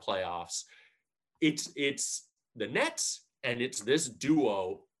need in the playoffs. It's the Nets and it's this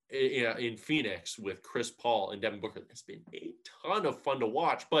duo in Phoenix with Chris Paul and Devin Booker. It's been a ton of fun to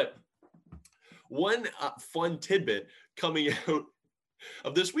watch. But one fun tidbit coming out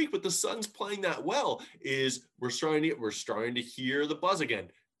of this week with the Suns playing that well is we're starting to hear the buzz again.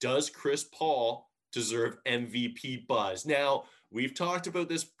 Does Chris Paul deserve MVP buzz? Now, we've talked about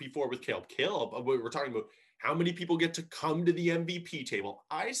this before with Caleb. We're talking about how many people get to come to the MVP table.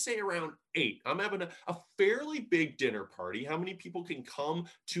 I say around 8. I'm having a fairly big dinner party. How many people can come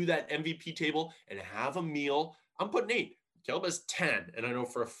to that MVP table and have a meal? I'm putting 8. Caleb has 10, and I know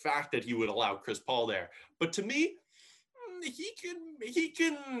for a fact that he would allow Chris Paul there. But to me, he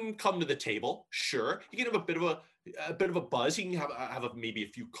can come to the table, sure. He can have a bit of a buzz. He can have maybe a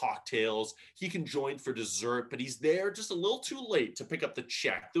few cocktails. He can join for dessert, but he's there just a little too late to pick up the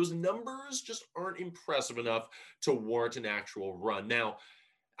check. Those numbers just aren't impressive enough to warrant an actual run. Now,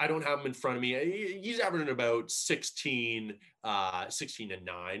 I don't have him in front of me. He's averaging about 16 and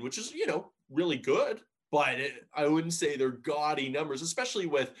 9, which is, really good. But I wouldn't say they're gaudy numbers, especially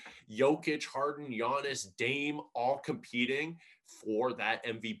with Jokic, Harden, Giannis, Dame all competing for that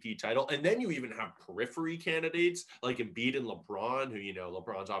MVP title. And then you even have periphery candidates like Embiid and LeBron, who,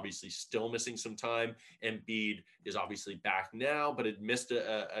 LeBron's obviously still missing some time. Embiid is obviously back now, but had missed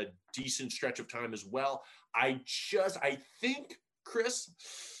a decent stretch of time as well. I think, Chris,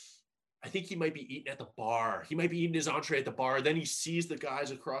 he might be eating at the bar. He might be eating his entree at the bar. Then he sees the guys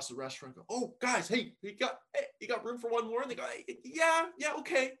across the restaurant go, "Oh, guys, hey, you got room for one more?" And they go, hey, yeah,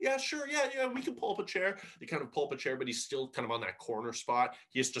 okay, yeah, sure, yeah, we can pull up a chair. They kind of pull up a chair, but he's still kind of on that corner spot.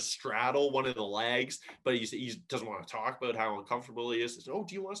 He has to straddle one of the legs, but he doesn't want to talk about how uncomfortable he is. He says, "Oh,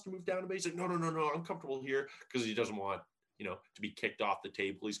 do you want us to move down a bit?" He's like, no, I'm comfortable here, because he doesn't want to be kicked off the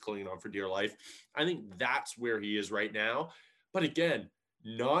table. He's clinging on for dear life. I think that's where he is right now. But again,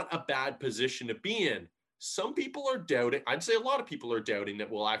 not a bad position to be in. Some people are doubting. I'd say a lot of people are doubting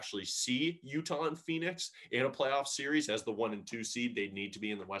that we'll actually see Utah and Phoenix in a playoff series as the 1 and 2 seed. They need to be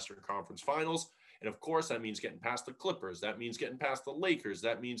in the Western Conference Finals. And of course, that means getting past the Clippers. That means getting past the Lakers.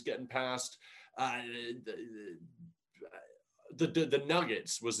 That means getting past the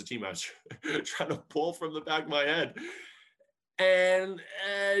Nuggets was the team I was trying to pull from the back of my head. And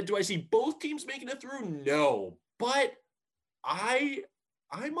do I see both teams making it through? No. But I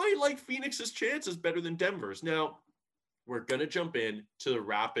might like Phoenix's chances better than Denver's. Now, we're going to jump in to the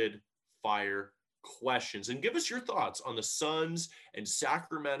rapid fire questions, and give us your thoughts on the Suns and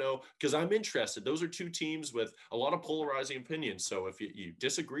Sacramento, because I'm interested. Those are two teams with a lot of polarizing opinions. So if you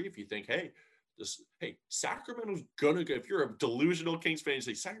disagree, if you think, hey, Sacramento's gonna go, if you're a delusional Kings fan, you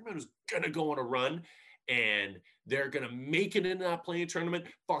say Sacramento's gonna go on a run and they're going to make it into that playing tournament.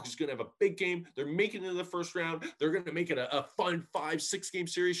 Fox is going to have a big game. They're making it into the first round. They're going to make it a fun 5-6 game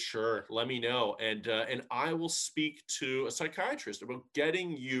series. Sure, let me know. And I will speak to a psychiatrist about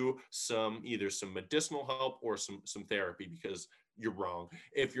getting you either some medicinal help or some therapy, because you're wrong.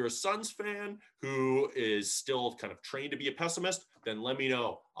 If you're a Suns fan who is still kind of trained to be a pessimist, then let me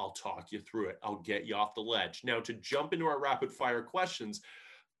know. I'll talk you through it. I'll get you off the ledge. Now, to jump into our rapid fire questions,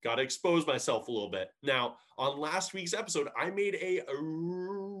 got to expose myself a little bit. Now, on last week's episode, I made a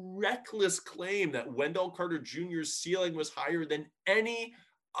reckless claim that Wendell Carter Jr.'s ceiling was higher than any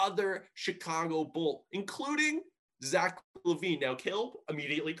other Chicago Bull, including Zach LaVine. Now, Caleb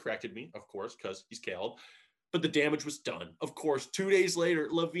immediately corrected me, of course, because he's Caleb, but the damage was done. Of course, 2 days later,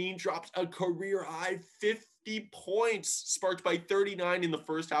 LaVine drops a career-high 50 points, sparked by 39 in the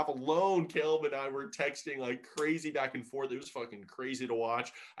first half alone. Caleb and I were texting like crazy back and forth. It was fucking crazy to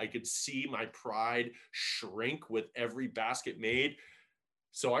watch. I could see my pride shrink with every basket made.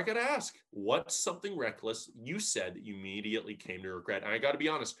 So I got to ask, what's something reckless you said that you immediately came to regret? And I got to be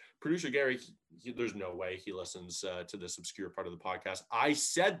honest, producer Gary, there's no way he listens to this obscure part of the podcast. I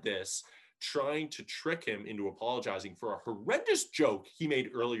said this trying to trick him into apologizing for a horrendous joke he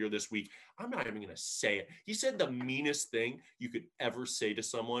made earlier this week. I'm not even going to say it. He said the meanest thing you could ever say to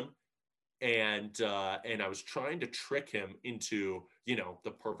someone. And I was trying to trick him into,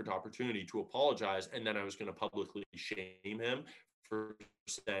 the perfect opportunity to apologize. And then I was going to publicly shame him for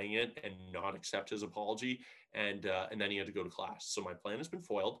saying it and not accept his apology. And then he had to go to class. So my plan has been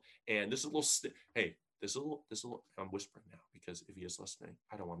foiled. And this is a little, I'm whispering now because if he is listening,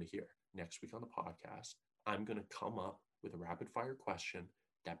 I don't want to hear. Next week on the podcast, I'm going to come up with a rapid fire question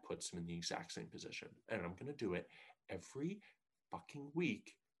that puts him in the exact same position. And I'm going to do it every fucking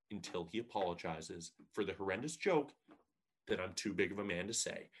week until he apologizes for the horrendous joke that I'm too big of a man to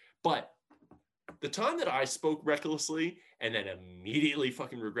say. But the time that I spoke recklessly and then immediately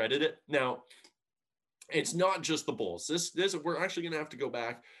fucking regretted it. Now, it's not just the Bulls. This we're actually going to have to go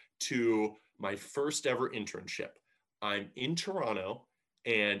back to my first ever internship. I'm in Toronto.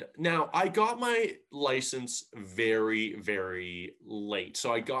 And now I got my license very, very late.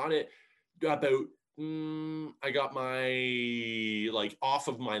 So I got it about, I got my, off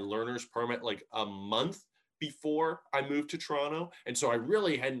of my learner's permit, a month before I moved to Toronto. And so I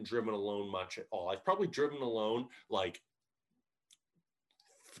really hadn't driven alone much at all. I've probably driven alone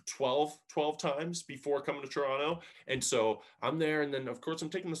 12 times before coming to Toronto. And so I'm there, and then of course I'm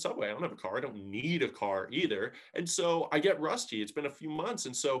taking the subway. I don't have a car. I don't need a car either. And so I get rusty. It's been a few months.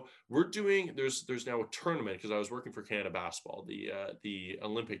 And so we're doing, there's now a tournament, because I was working for Canada Basketball, the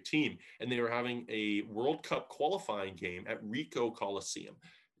Olympic team, and they were having a World Cup qualifying game at Ricoh Coliseum.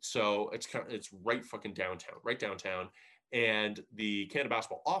 So it's right fucking downtown. And the Canada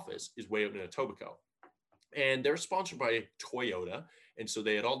Basketball office is way out in Etobicoke. And they're sponsored by Toyota. And so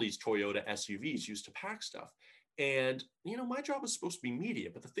they had all these Toyota SUVs used to pack stuff. And, my job was supposed to be media.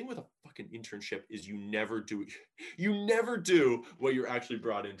 But the thing with a fucking internship is you never do what you're actually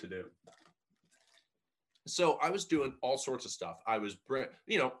brought in to do. So I was doing all sorts of stuff. I was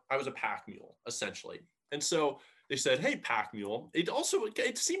a pack mule, essentially. And so they said, hey, pack mule.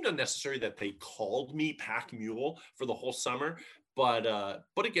 It seemed unnecessary that they called me pack mule for the whole summer. But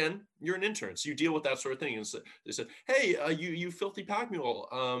again, you're an intern, so you deal with that sort of thing. And so they said, hey, you filthy pack mule,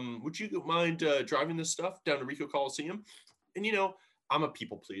 would you mind driving this stuff down to Ricoh Coliseum? And, I'm a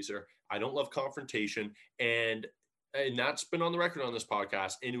people pleaser. I don't love confrontation. And that's been on the record on this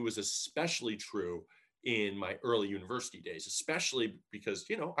podcast. And it was especially true in my early university days, especially because,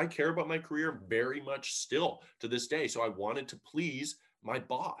 I care about my career very much still to this day. So I wanted to please my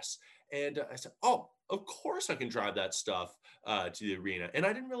boss. And I said, oh, of course I can drive that stuff to the arena. And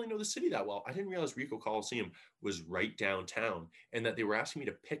I didn't really know the city that well. I didn't realize Ricoh Coliseum was right downtown, and that they were asking me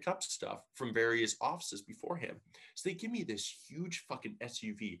to pick up stuff from various offices beforehand. So they give me this huge fucking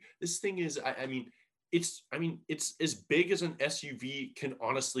SUV. This thing is, it's as big as an SUV can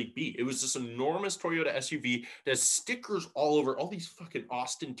honestly be. It was this enormous Toyota SUV that has stickers all over, all these fucking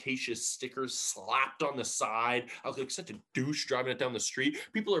ostentatious stickers slapped on the side. I was like such a douche driving it down the street.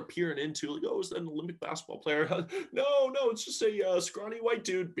 People are peering into, is that an Olympic basketball player? No, it's just a scrawny white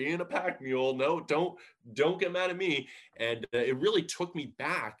dude being a pack mule. No, don't get mad at me. And it really took me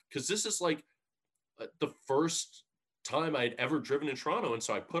back, because this is the first time I'd ever driven in Toronto. And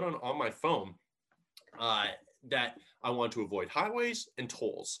so I put on my phone that I wanted to avoid highways and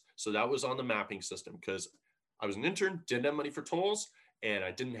tolls. So that was on the mapping system because I was an intern, didn't have money for tolls, and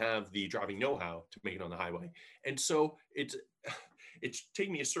I didn't have the driving know-how to make it on the highway. And so it's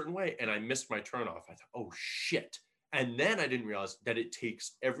taking me a certain way, and I missed my turnoff. I thought, oh shit. And then I didn't realize that it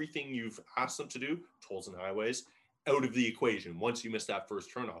takes everything you've asked them to do, tolls and highways, out of the equation once you miss that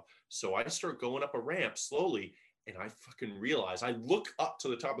first turnoff. So I start going up a ramp slowly, and I fucking realize, I look up to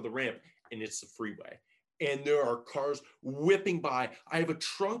the top of the ramp, and it's the freeway. And there are cars whipping by. I have a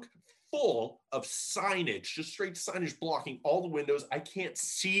trunk full of signage, just straight signage blocking all the windows. I can't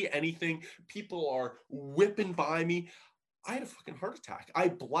see anything. People are whipping by me. I had a fucking heart attack. I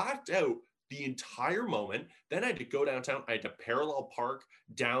blacked out the entire moment. Then I had to go downtown. I had to parallel park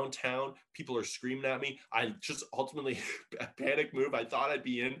downtown. People are screaming at me. I just ultimately, a panic move. I thought I'd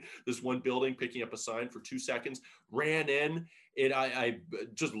be in this one building picking up a sign for 2 seconds, ran in. I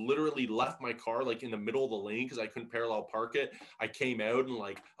just literally left my car like in the middle of the lane because I couldn't parallel park it. I came out and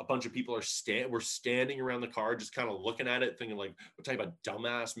like a bunch of people were standing around the car just kind of looking at it thinking like, what type of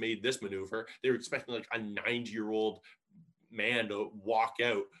dumbass made this maneuver? They were expecting like a 90-year-old man to walk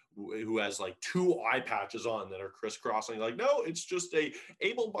out who has like 2 eye patches on that are crisscrossing. Like, no, it's just a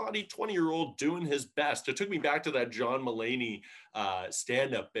able-bodied 20-year-old doing his best. It took me back to that John Mulaney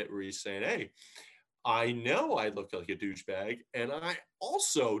stand-up bit where he's saying, hey, I know I look like a douchebag, and I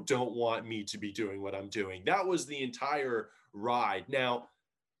also don't want me to be doing what I'm doing. That was the entire ride. Now,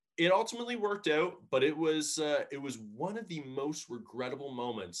 it ultimately worked out, but it was one of the most regrettable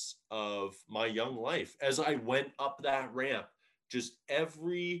moments of my young life. As I went up that ramp, just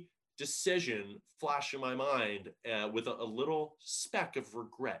every decision flashed in my mind with a little speck of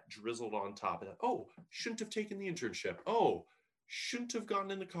regret drizzled on top of that. Oh, shouldn't have taken the internship. Oh, shouldn't have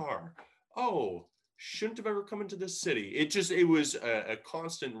gotten in the car. Oh, shouldn't have ever come into this city. It was a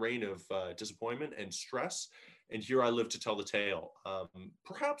constant rain of disappointment and stress. And here I live to tell the tale,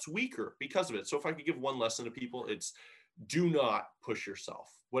 perhaps weaker because of it. So if I could give one lesson to people, it's do not push yourself.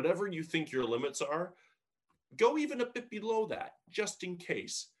 Whatever you think your limits are, go even a bit below that, just in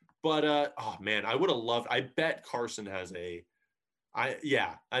case. But, oh man, I would have loved, I bet Carson has I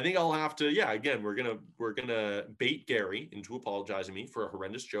think I'll have to, again, we're gonna bait Gary into apologizing to me for a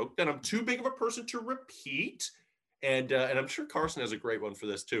horrendous joke that I'm too big of a person to repeat. And I'm sure Carson has a great one for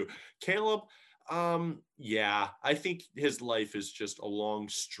this too. Caleb, I think his life is just a long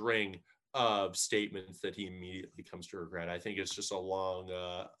string of statements that he immediately comes to regret. I think it's just a long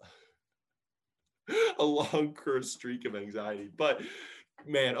cursed streak of anxiety. But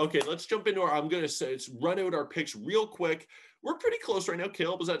man, okay, let's jump into I'm gonna say let's run out our picks real quick. We're pretty close right now.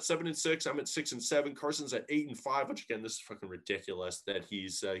 Caleb is at 7-6. I'm at 6-7. Carson's at 8-5. Which again, this is fucking ridiculous that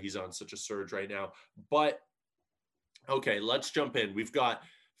he's on such a surge right now. But okay, let's jump in. We've got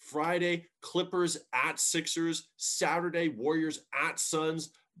Friday, Clippers at Sixers. Saturday, Warriors at Suns.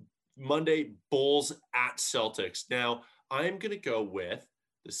 Monday, Bulls at Celtics. Now, I'm going to go with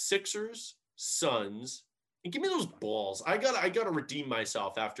the Sixers, Suns, and give me those Bulls. I gotta redeem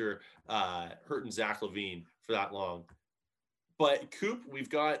myself after hurting Zach LaVine for that long. But Coop, we've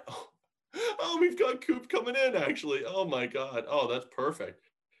got Coop coming in, actually. Oh, my God. Oh, that's perfect.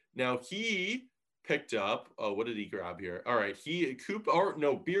 Now, he picked up, what did he grab here? All right,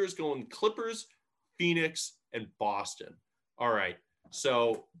 Beer's going Clippers, Phoenix, and Boston. All right,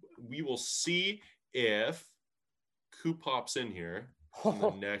 so we will see if Coop pops in here in the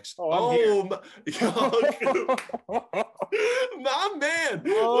next. My man,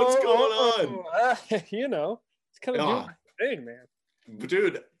 what's going on? It's kind of doing my thing, man.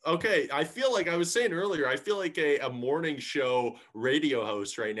 Dude, okay. I feel like I was saying earlier, I feel like a morning show radio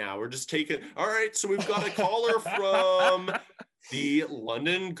host right now. We're just taking, all right, so we've got a caller from the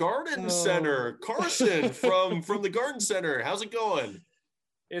London Garden Center. Carson from the Garden Center. How's it going?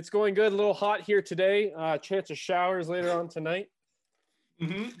 It's going good. A little hot here today. Chance of showers later on tonight.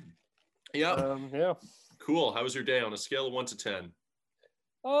 Mm-hmm. Yeah. Yeah. Cool. How was your day on a scale of 1 to 10?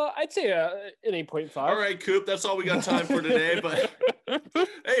 I'd say an 8.5. All right, Coop, that's all we got time for today. But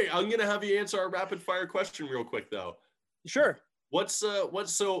hey, I'm gonna have you answer our rapid fire question real quick, though. Sure.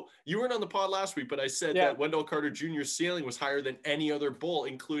 So you weren't on the pod last week, but I said that Wendell Carter Jr.'s ceiling was higher than any other Bull,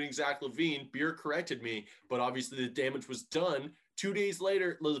 including Zach LaVine. Beer corrected me, but obviously the damage was done. 2 days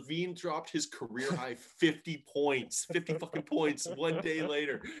later, LaVine dropped his career high 50 points, 50 fucking points 1 day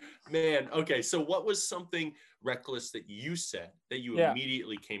later. Man, okay, so what was something reckless that you said that you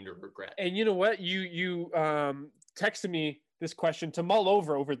immediately came to regret? And you know what? You texted me this question to mull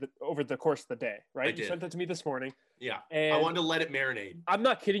over the course of the day, right? You sent it to me this morning. Yeah, and I wanted to let it marinate. I'm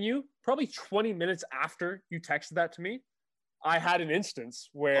not kidding you. Probably 20 minutes after you texted that to me, I had an instance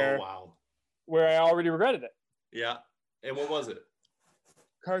where I already regretted it. Yeah. And what was it?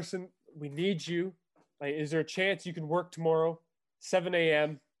 Carson, we need you. Like, is there a chance you can work tomorrow, 7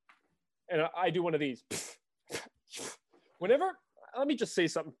 a.m.? And I do one of these. Whenever, let me just say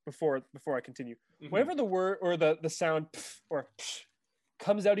something before I continue. Mm-hmm. Whenever the word or the sound or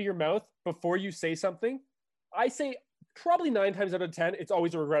comes out of your mouth before you say something, I say probably 9 times out of 10, it's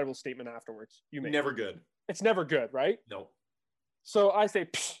always a regrettable statement afterwards. You make never good. It's never good, right? No. So I say,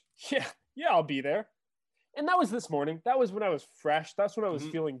 yeah, I'll be there. And that was this morning. That was when I was fresh. That's when I was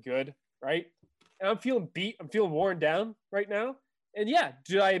feeling good, right? And I'm feeling beat. I'm feeling worn down right now. And yeah,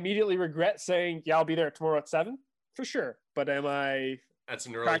 did I immediately regret saying, yeah, I'll be there tomorrow at 7? For sure. But am I? That's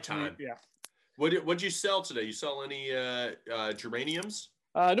an early time. Yeah. What'd you sell today? You sell any geraniums?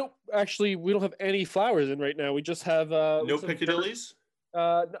 No, actually, we don't have any flowers in right now. We just have no piccadillys.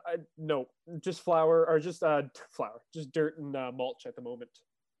 No, just flower or just flour, just dirt and mulch at the moment.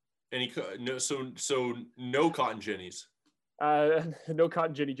 Any so no cotton ginnies. No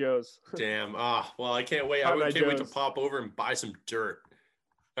cotton ginny joes. Damn. Well, I can't wait. I can't wait to pop over and buy some dirt.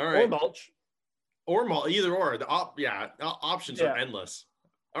 All right. Or mulch. Either or. The options are endless.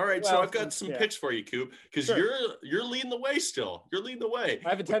 All right, so I've got some picks for you, Coop, because you're leading the way still. You're leading the way. I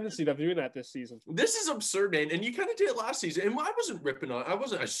have a tendency of doing that this season. This is absurd, man. And you kind of did it last season. And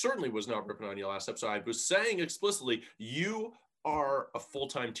I certainly was not ripping on you last episode. I was saying explicitly, you are a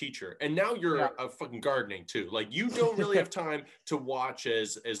full-time teacher. And now you're a fucking gardening too. Like you don't really have time to watch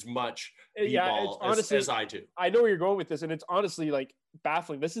as much b-ball as I do. I know where you're going with this, and it's honestly like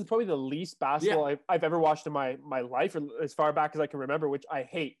baffling. This is probably the least basketball I've ever watched in my life, or as far back as I can remember, which I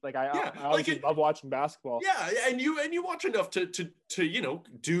hate. Like I obviously love watching basketball. Yeah, and you watch enough to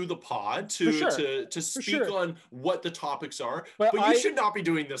do the pod to speak on what the topics are. But you should not be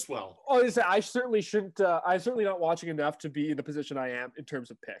doing this well. I certainly shouldn't. I'm certainly not watching enough to be in the position I am in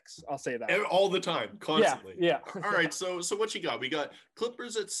terms of picks. I'll say that all the time, constantly. Yeah. All right. So what you got? We got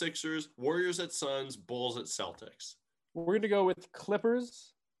Clippers at Sixers, Warriors at Suns, Bulls at Celtics. We're going to go with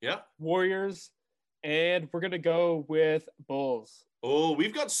Clippers, Warriors, and we're going to go with Bulls. Oh,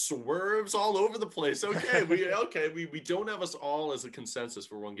 we've got swerves all over the place. Okay, we don't have us all as a consensus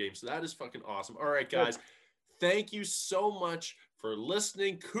for one game, so that is fucking awesome. All right, guys, thank you so much for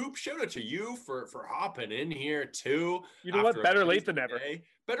listening. Coop, shout out to you for hopping in here too. You know what? Better late than never.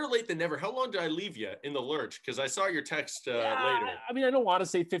 Better late than never. How long did I leave you in the lurch? Because I saw your text later. I mean, I don't want to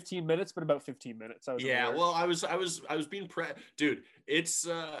say 15 minutes, but about 15 minutes. I was being dude. It's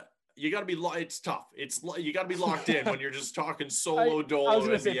you got to be. It's tough. You got to be locked in when you're just talking solo dolo. I was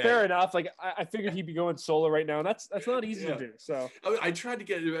gonna say fair enough. Like I figured he'd be going solo right now, and that's not easy to do. So I tried to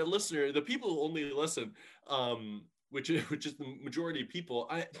get a listener. The people who only listen. Which is the majority of people.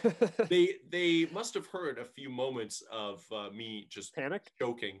 They must have heard a few moments of me just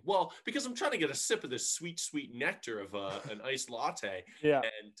joking. Well, because I'm trying to get a sip of this sweet nectar of an iced latte. Yeah.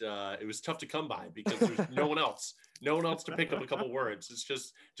 And it was tough to come by because there's no one else to pick up a couple words. It's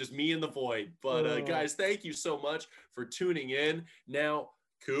just me in the void. But guys, thank you so much for tuning in. Now,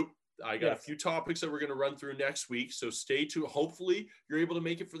 Coop, I got a few topics that we're going to run through next week, so stay tuned. Hopefully, you're able to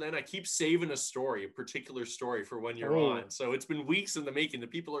make it for then. I keep saving a particular story for when you're on. So it's been weeks in the making. The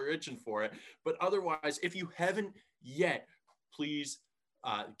people are itching for it. But otherwise, if you haven't yet, please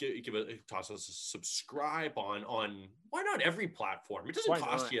toss us a subscribe on why not every platform? It doesn't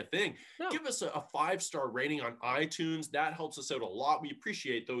cost you a thing. No. Give us a 5-star rating on iTunes. That helps us out a lot. We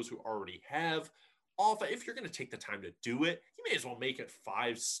appreciate those who already have. If you're going to take the time to do it, you may as well make it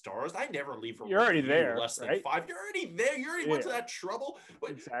 5 stars. I never leave a You're already there, less than 5. You're already there. You already went to that trouble.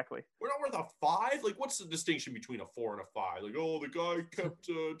 Exactly. We're not worth a 5. Like, what's the distinction between a 4 and a 5? Like, the guy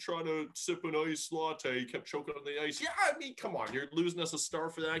kept trying to sip an iced latte. He kept choking on the ice. Yeah, I mean, come on. You're losing us a star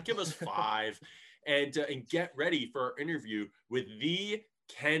for that. Give us 5. And get ready for our interview with the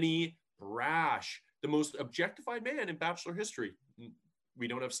Kenny Brash, the most objectified man in Bachelor history. We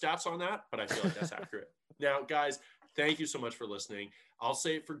don't have stats on that, but I feel like that's accurate. Now, guys, thank you so much for listening. I'll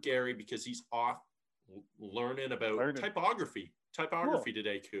say it for Gary because he's off learning about typography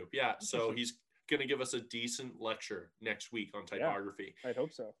today, Coop. Yeah, so he's going to give us a decent lecture next week on typography. I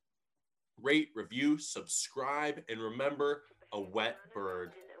hope so. Rate, review, subscribe, and remember, a wet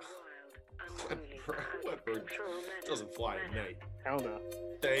bird. Wet bird doesn't fly at night. Hell no.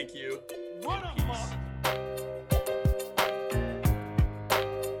 Thank you. What a